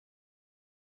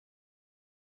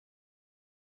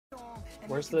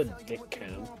Where's the dick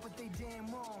cam?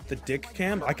 The dick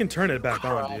cam? I can turn it back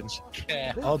on, dude.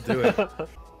 Yeah. I'll do it.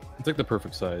 It's like the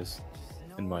perfect size,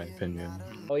 in my opinion.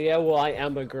 Oh yeah, well I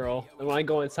am a girl, and when I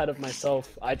go inside of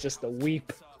myself, I just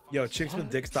weep. Yo,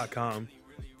 chickswithdicks.com.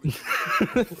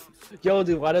 Yo,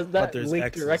 dude, why does that there's link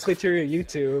X's. directly to your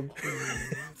YouTube?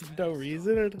 No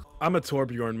reason. I'm a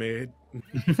Torbjorn maid.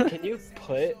 Can you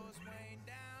put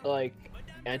like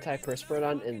antiperspirant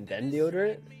on and then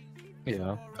deodorant?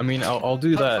 Yeah. I mean, I'll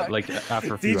do that like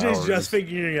after a few DJ's hours. just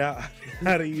figuring out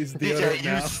how to use deodorant DJ,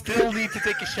 now. you still need to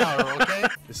take a shower, okay?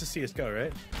 This is CSGO,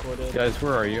 right? Recorded. Guys,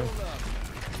 where are you?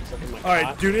 Sucking my Alright,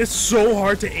 cock. dude, it's so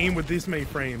hard to aim with this many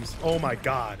frames. Oh my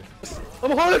god.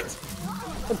 I'm hooked!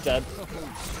 I'm dead.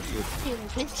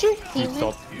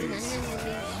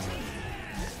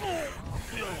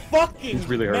 Fucking He's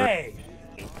really hurt. May.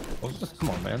 Come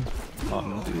on, man.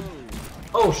 Dude.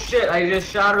 Oh shit, I just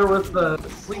shot her with the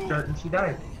sleep dart and she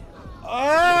died.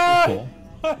 Ah! Cool.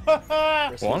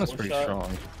 Juana's pretty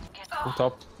strong. Go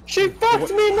top. She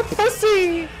fucked me in the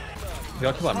pussy! You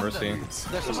gotta kill that Mercy.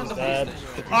 There's someone in the Dead.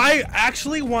 I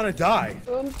actually want to die.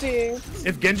 I'm dead.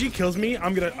 If Genji kills me,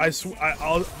 I'm gonna.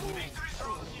 I'll.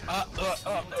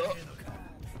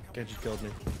 Genji killed me.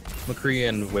 McCree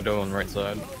and Widow on right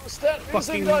side. What's that?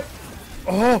 Fucking. Like,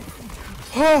 Oh!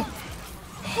 Oh!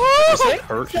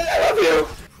 Hurt.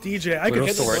 DJ, I could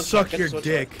Widow's still right. suck Get your the switch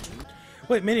dick.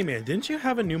 Wait, Miniman, didn't you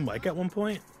have a new mic at one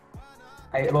point?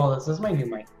 Well, this is my new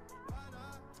mic.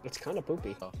 it's kind of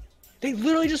poopy. They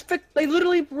literally just fixed. They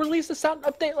literally released a sound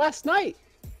update last night.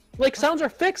 Like sounds are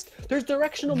fixed. There's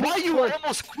directional. Why are mix you plug.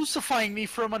 almost crucifying me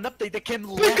from an update that came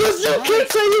Because you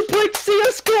can't say you played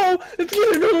CSGO if you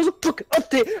didn't know there was a fucking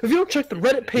update. If you don't check the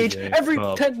Reddit page DJ, every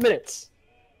stop. 10 minutes.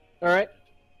 Alright?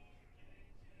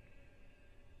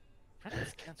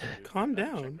 Calm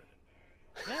down.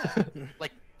 Yeah,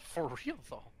 like for real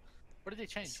though. What did they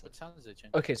change? What sound did they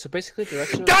change? Okay, so basically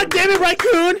directional. God damn it,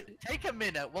 Raccoon! Take a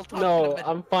minute. We'll talk. in a No, minute.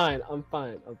 I'm fine. I'm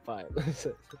fine. I'm fine.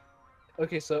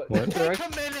 Okay, so What? Take a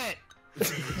minute.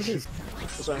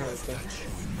 That's what I heard. Okay.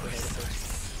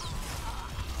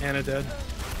 Anna dead.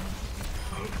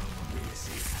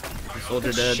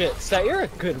 Soldier dead. Shit, Stat, you're a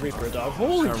good Reaper, dog.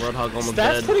 Holy Roadhog almost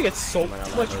Stat's dead. putting in so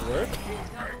much work.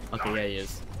 Okay, yeah, he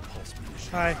is.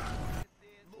 Hi.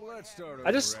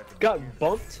 I just got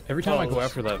bumped. Every time I go Oh,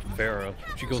 after that Vera,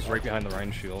 she goes right behind the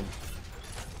Rhine shield.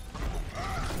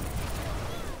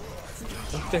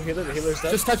 The healer's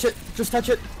dead. Just touch it. Just touch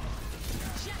it.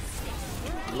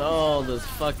 No, this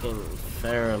fucking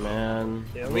Pharah, man.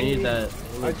 Yeah, we need that.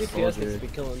 We Our need DPS needs soldier. to be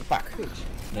killing. Fuck.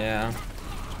 Yeah.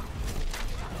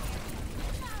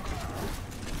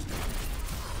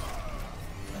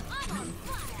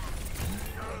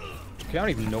 I don't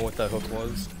even know what that hook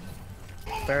was.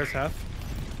 Farrah's half.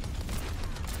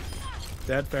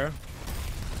 Dead, Farrah.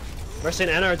 Mercy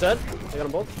and Anna are dead. I got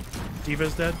them both.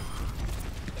 Diva's dead.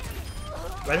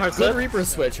 Reinhardt's Good dead. Reaper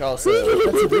switch also.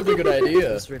 That's a really good idea.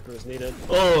 This Reaper is needed.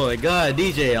 Oh my god,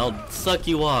 DJ, I'll suck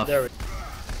you off. There we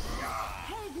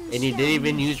And you didn't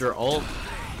even use your ult.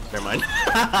 Never mind.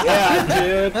 Yeah,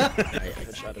 dude. I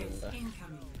shot him in the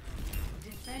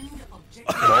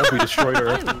Well, we destroyed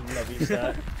her. love you,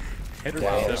 Stat. Hit her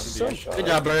Yeah, with So Good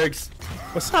job, Bergs.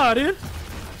 What's up, dude?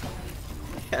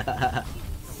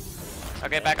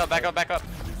 Okay, back up, back up, back up.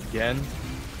 Again.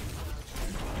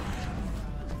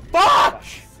 Fuck!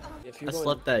 If I you're going...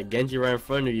 slept that Genji right in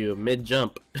front of you mid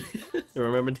jump.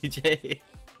 Remember, DJ?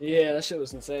 Yeah, that shit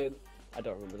was insane. I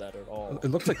don't remember that at all. It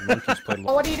looks like monkeys played.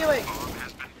 Oh, what are you doing?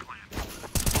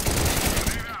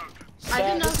 I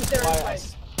didn't know This is there why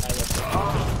was I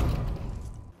left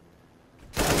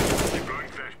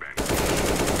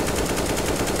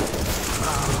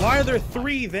Why are there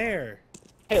 3 there?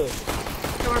 Haley.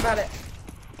 Don't worry about it.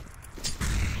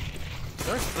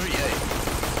 There's 3A.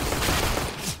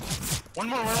 One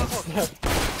more.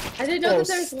 I didn't know Oh, that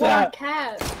there's snap. one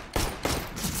cat.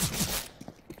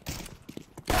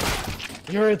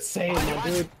 You're insane, man,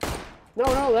 dude. No,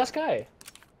 last guy.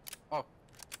 Oh.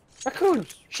 Raccoon,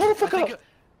 shut the fuck up.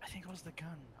 I think it was the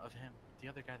gun of him. The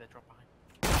other guy that dropped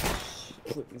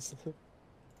behind. Please.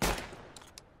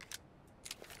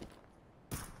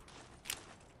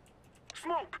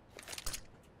 Smoke.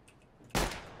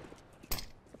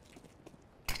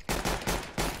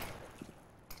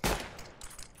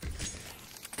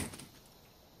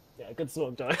 Yeah, good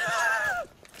smoke, dog.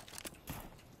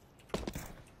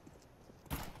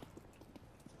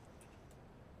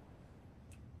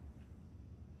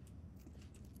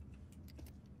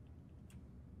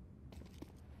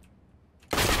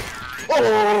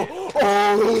 Oh! Oh,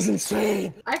 that was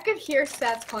insane. I could hear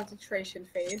Sat's concentration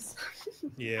phase.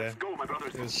 Yeah,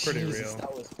 it was pretty Jesus, real.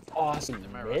 that was awesome.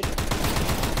 Mid.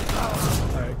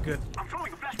 Alright, good.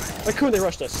 Like, who they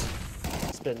rushed us?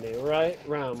 Spin me right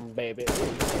round, baby.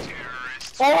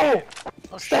 Oh!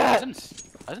 Oh shit! Stat!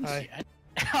 I didn't Hi. see any.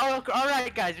 Oh, all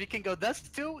right, guys, we can go. That's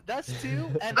two,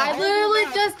 and I a whole literally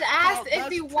map. just asked Oh, if that's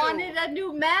he two. wanted a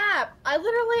new map. I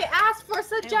literally asked for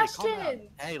suggestions.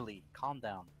 Haley, calm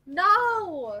down.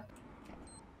 No.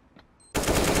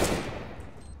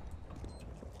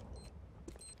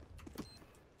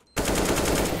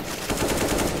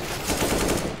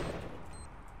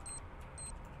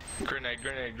 Grenade.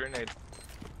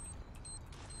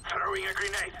 Throwing a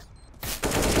grenade.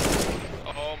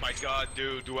 Oh my god,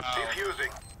 dude, wow.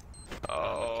 Defusing.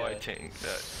 Oh, okay. I think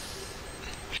that.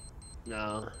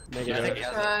 No. I think Negative. he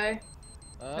has it. Try.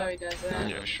 No, he doesn't.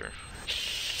 Yeah, sure.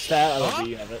 Stat, I love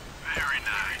you have it. Very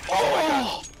nice.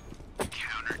 Oh!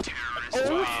 Counter-terrorist.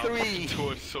 Oh, Wow, 3. that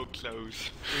was so close.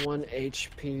 1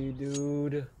 HP,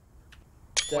 dude. Wait, do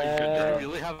Stat. you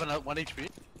really have enough 1 HP?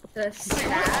 The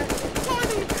Sat.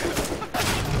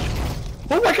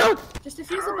 Oh my god! Just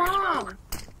defuse the bomb.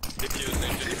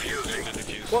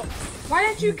 Defusing. What? Why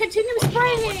don't you continue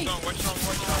spraying? What's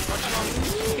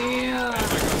wrong? Yeah.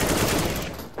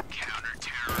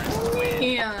 Counter-terrorist.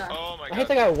 Yeah. Oh my I god. hate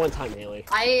that guy one time, Haley.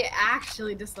 I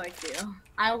actually dislike you.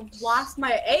 I lost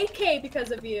my AK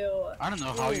because of you. I don't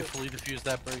know how you fully defused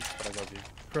that bird, but I love you.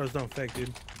 Pros don't fake,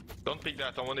 dude. Don't pick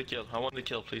that, I want the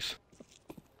kill, please.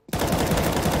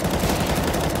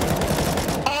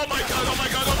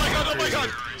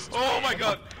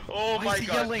 Oh my god,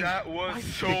 yelling? that was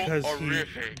so Because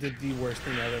horrific. he did the worst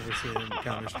thing I've ever seen in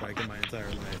Counter-Strike in my entire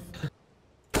life.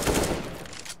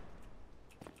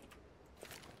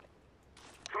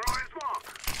 Throwing smoke.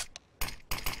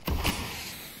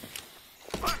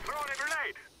 I'm throwing a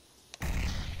grenade.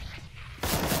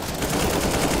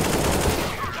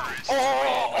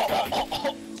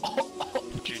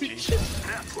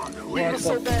 GG. We were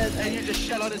so bad, and you just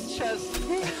shot on his chest.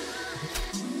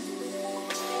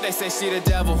 They say she the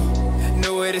devil,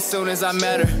 knew it as soon as I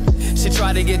met her. She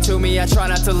tried to get to me, I try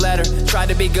not to let her. Tried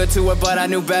to be good to her, but I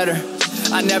knew better.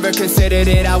 I never considered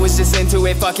it, I was just into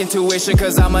it, fucking tuition.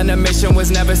 Cause I'm on a mission,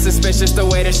 was never suspicious. The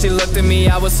way that she looked at me,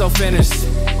 I was so finished.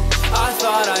 I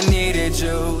thought I needed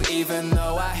you, even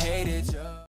though I hated